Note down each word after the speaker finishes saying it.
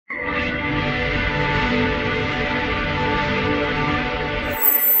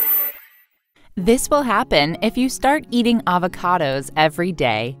This will happen if you start eating avocados every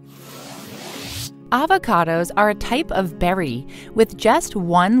day. Avocados are a type of berry with just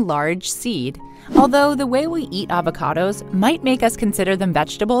one large seed. Although the way we eat avocados might make us consider them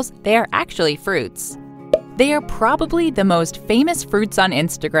vegetables, they are actually fruits. They are probably the most famous fruits on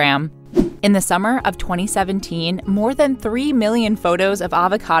Instagram. In the summer of 2017, more than 3 million photos of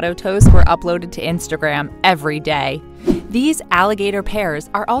avocado toast were uploaded to Instagram every day. These alligator pears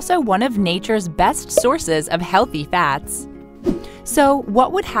are also one of nature's best sources of healthy fats. So,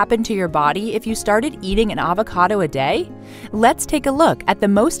 what would happen to your body if you started eating an avocado a day? Let's take a look at the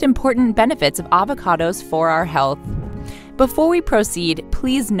most important benefits of avocados for our health. Before we proceed,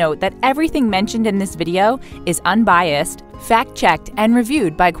 please note that everything mentioned in this video is unbiased, fact-checked, and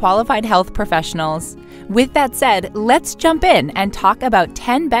reviewed by qualified health professionals. With that said, let's jump in and talk about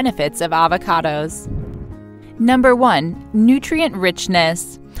 10 benefits of avocados. Number 1.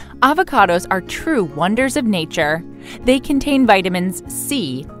 Nutrient-Richness. Avocados are true wonders of nature. They contain vitamins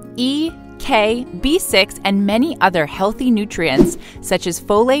C, E, K, B6, and many other healthy nutrients such as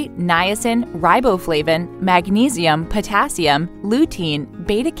folate, niacin, riboflavin, magnesium, potassium, lutein,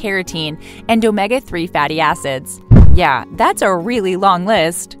 beta-carotene, and omega-3 fatty acids. Yeah, that's a really long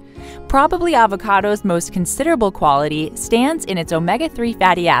list. Probably avocado's most considerable quality stands in its omega-3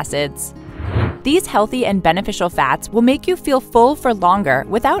 fatty acids. These healthy and beneficial fats will make you feel full for longer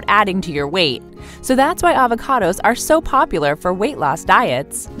without adding to your weight. So that's why avocados are so popular for weight loss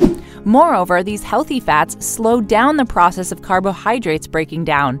diets. Moreover, these healthy fats slow down the process of carbohydrates breaking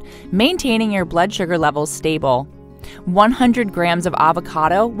down, maintaining your blood sugar levels stable. 100 grams of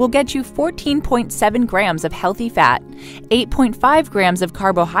avocado will get you 14.7 grams of healthy fat, 8.5 grams of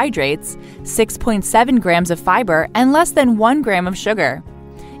carbohydrates, 6.7 grams of fiber, and less than 1 gram of sugar.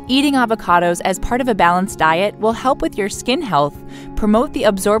 Eating avocados as part of a balanced diet will help with your skin health, promote the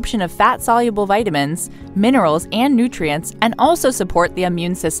absorption of fat-soluble vitamins, minerals, and nutrients, and also support the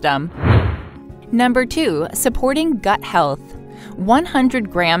immune system. Number 2. Supporting gut health. 100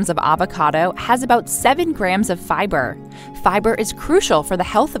 grams of avocado has about 7 grams of fiber. Fiber is crucial for the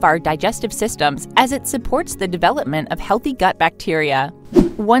health of our digestive systems as it supports the development of healthy gut bacteria.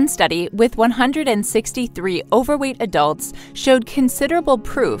 One study with 163 overweight adults showed considerable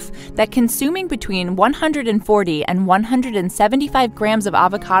proof that consuming between 140 and 175 grams of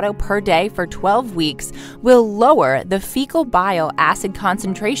avocado per day for 12 weeks will lower the fecal bile acid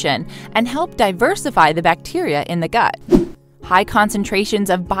concentration and help diversify the bacteria in the gut. High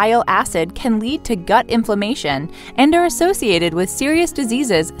concentrations of bile acid can lead to gut inflammation and are associated with serious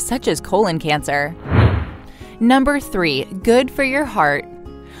diseases such as colon cancer. Number 3. Good for your heart.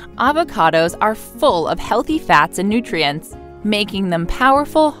 Avocados are full of healthy fats and nutrients, making them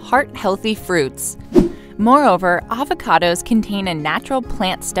powerful, heart-healthy fruits. Moreover, avocados contain a natural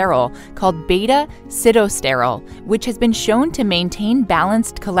plant sterol called beta-sitosterol, which has been shown to maintain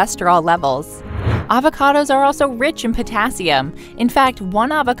balanced cholesterol levels. Avocados are also rich in potassium. In fact,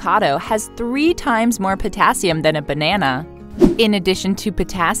 one avocado has 3 times more potassium than a banana. In addition to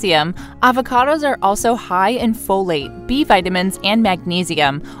potassium, avocados are also high in folate, B vitamins, and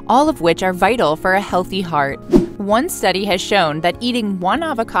magnesium, all of which are vital for a healthy heart. One study has shown that eating 1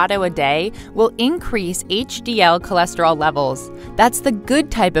 avocado a day will increase HDL cholesterol levels. That's the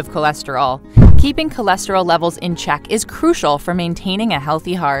good type of cholesterol. Keeping cholesterol levels in check is crucial for maintaining a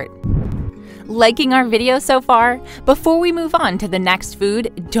healthy heart. Liking our video so far? Before we move on to the next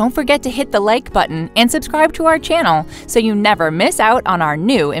food, don't forget to hit the like button and subscribe to our channel so you never miss out on our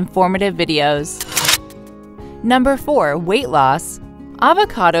new informative videos. Number 4. Weight loss.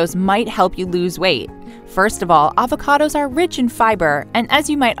 Avocados might help you lose weight. First of all, avocados are rich in fiber, and as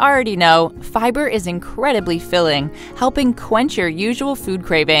you might already know, fiber is incredibly filling, helping quench your usual food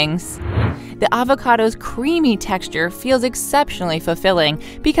cravings. The avocado's creamy texture feels exceptionally fulfilling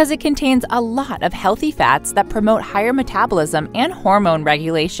because it contains a lot of healthy fats that promote higher metabolism and hormone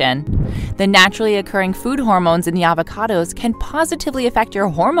regulation. The naturally occurring food hormones in the avocados can positively affect your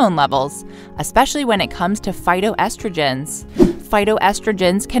hormone levels, especially when it comes to phytoestrogens.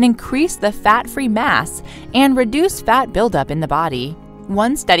 Phytoestrogens can increase the fat-free mass and reduce fat buildup in the body.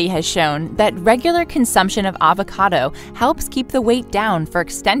 One study has shown that regular consumption of avocado helps keep the weight down for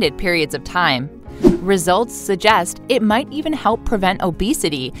extended periods of time. Results suggest it might even help prevent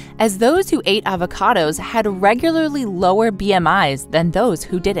obesity, as those who ate avocados had regularly lower BMIs than those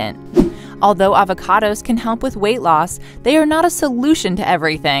who didn't. Although avocados can help with weight loss, they are not a solution to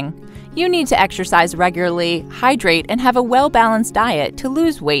everything. You need to exercise regularly, hydrate, and have a well-balanced diet to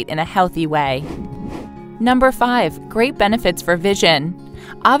lose weight in a healthy way. Number 5. Great benefits for vision.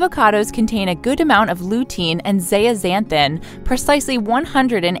 Avocados contain a good amount of lutein and zeaxanthin, precisely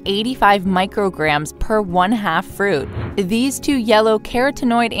 185 micrograms per 1/2 fruit. These two yellow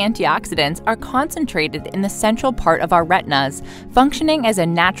carotenoid antioxidants are concentrated in the central part of our retinas, functioning as a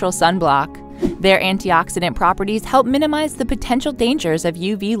natural sunblock. Their antioxidant properties help minimize the potential dangers of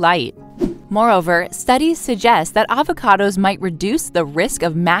UV light. Moreover, studies suggest that avocados might reduce the risk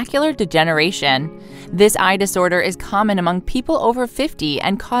of macular degeneration. This eye disorder is common among people over 50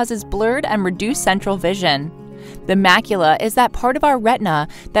 and causes blurred and reduced central vision. The macula is that part of our retina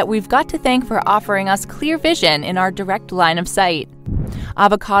that we've got to thank for offering us clear vision in our direct line of sight.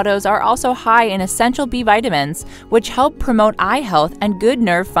 Avocados are also high in essential B vitamins, which help promote eye health and good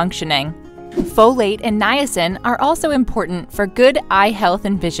nerve functioning. Folate and niacin are also important for good eye health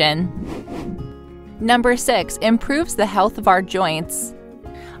and vision. Number 6, improves the health of our joints.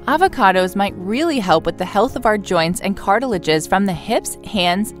 Avocados might really help with the health of our joints and cartilages from the hips,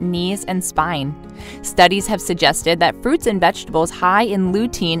 hands, knees, and spine. Studies have suggested that fruits and vegetables high in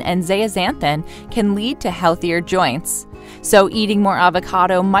lutein and zeaxanthin can lead to healthier joints. So eating more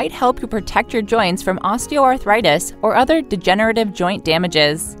avocado might help you protect your joints from osteoarthritis or other degenerative joint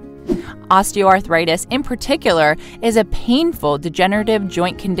damages. Osteoarthritis, in particular, is a painful degenerative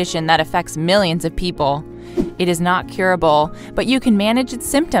joint condition that affects millions of people. It is not curable, but you can manage its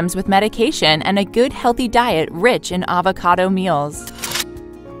symptoms with medication and a good healthy diet rich in avocado meals.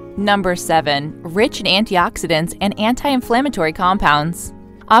 Number 7, rich in antioxidants and anti-inflammatory compounds.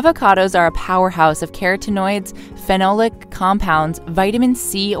 Avocados are a powerhouse of carotenoids, phenolic compounds, vitamin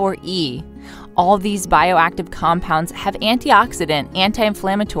C or E. All these bioactive compounds have antioxidant,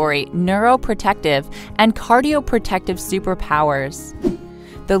 anti-inflammatory, neuroprotective, and cardioprotective superpowers.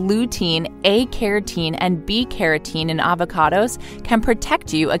 The lutein, A-carotene, and B-carotene in avocados can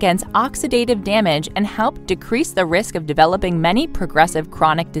protect you against oxidative damage and help decrease the risk of developing many progressive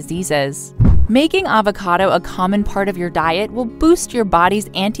chronic diseases. Making avocado a common part of your diet will boost your body's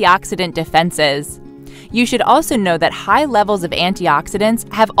antioxidant defenses. You should also know that high levels of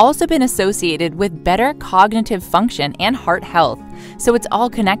antioxidants have also been associated with better cognitive function and heart health, so it's all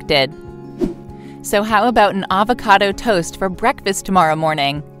connected. So how about an avocado toast for breakfast tomorrow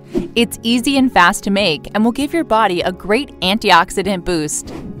morning? It's easy and fast to make and will give your body a great antioxidant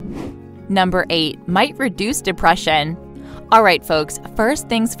boost. Number 8, might reduce depression. All right, folks, first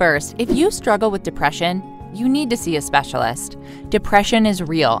things first, if you struggle with depression, you need to see a specialist. Depression is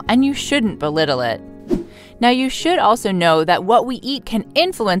real and you shouldn't belittle it. Now, you should also know that what we eat can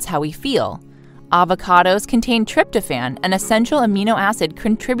influence how we feel. Avocados contain tryptophan, an essential amino acid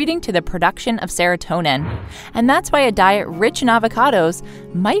contributing to the production of serotonin, and that's why a diet rich in avocados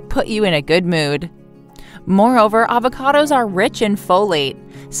might put you in a good mood. Moreover, avocados are rich in folate.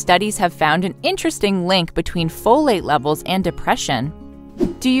 Studies have found an interesting link between folate levels and depression.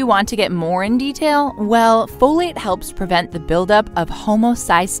 Do you want to get more in detail? Well, folate helps prevent the buildup of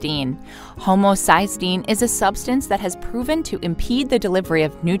homocysteine. Homocysteine is a substance that has proven to impede the delivery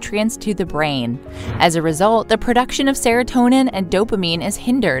of nutrients to the brain. As a result, the production of serotonin and dopamine is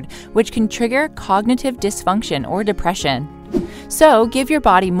hindered, which can trigger cognitive dysfunction or depression. So, give your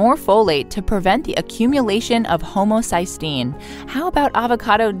body more folate to prevent the accumulation of homocysteine. How about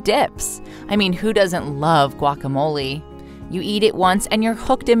avocado dips? I mean, who doesn't love guacamole? You eat it once and you're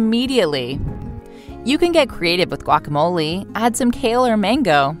hooked immediately. You can get creative with guacamole, add some kale or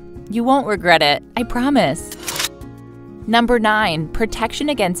mango. You won't regret it, I promise. Number 9, protection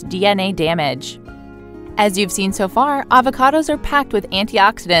against DNA damage. As you've seen so far, avocados are packed with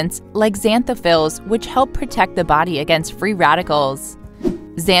antioxidants like xanthophylls, which help protect the body against free radicals.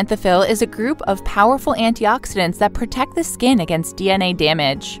 Xanthophyll is a group of powerful antioxidants that protect the skin against DNA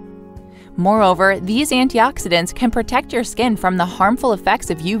damage. Moreover, these antioxidants can protect your skin from the harmful effects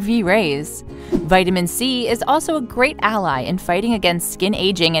of UV rays. Vitamin C is also a great ally in fighting against skin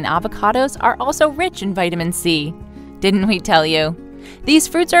aging, and avocados are also rich in vitamin C. Didn't we tell you? These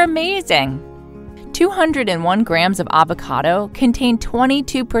fruits are amazing! 201 grams of avocado contain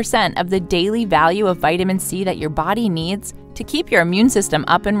 22% of the daily value of vitamin C that your body needs to keep your immune system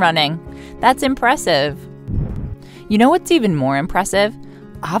up and running. That's impressive. You know what's even more impressive?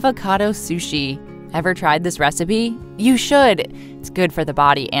 Avocado sushi. Ever tried this recipe? You should. It's good for the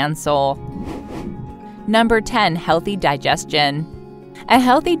body and soul. Number 10, healthy digestion. A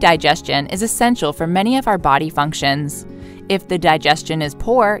healthy digestion is essential for many of our body functions. If the digestion is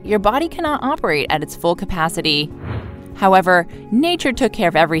poor, your body cannot operate at its full capacity. However, nature took care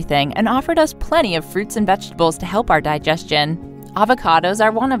of everything and offered us plenty of fruits and vegetables to help our digestion. Avocados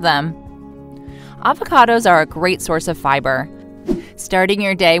are one of them. Avocados are a great source of fiber. Starting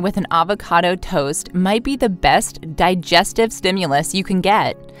your day with an avocado toast might be the best digestive stimulus you can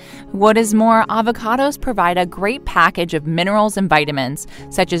get. What is more, avocados provide a great package of minerals and vitamins,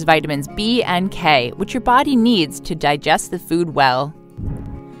 such as vitamins B and K, which your body needs to digest the food well.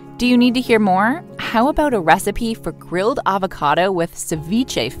 Do you need to hear more? How about a recipe for grilled avocado with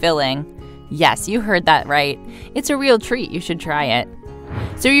ceviche filling? Yes, you heard that right. It's a real treat. You should try it.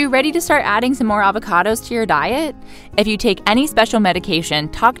 So are you ready to start adding some more avocados to your diet? If you take any special medication,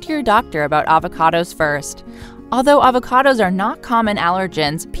 talk to your doctor about avocados first. Although avocados are not common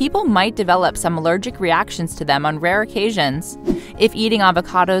allergens, people might develop some allergic reactions to them on rare occasions. If eating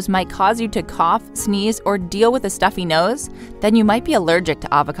avocados might cause you to cough, sneeze, or deal with a stuffy nose, then you might be allergic to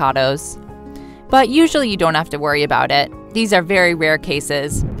avocados. But usually you don't have to worry about it. These are very rare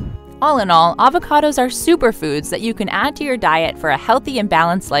cases. All in all, avocados are superfoods that you can add to your diet for a healthy and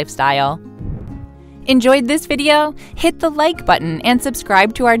balanced lifestyle. Enjoyed this video? Hit the like button and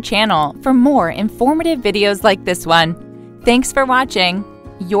subscribe to our channel for more informative videos like this one. Thanks for watching.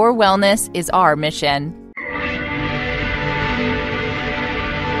 Your wellness is our mission.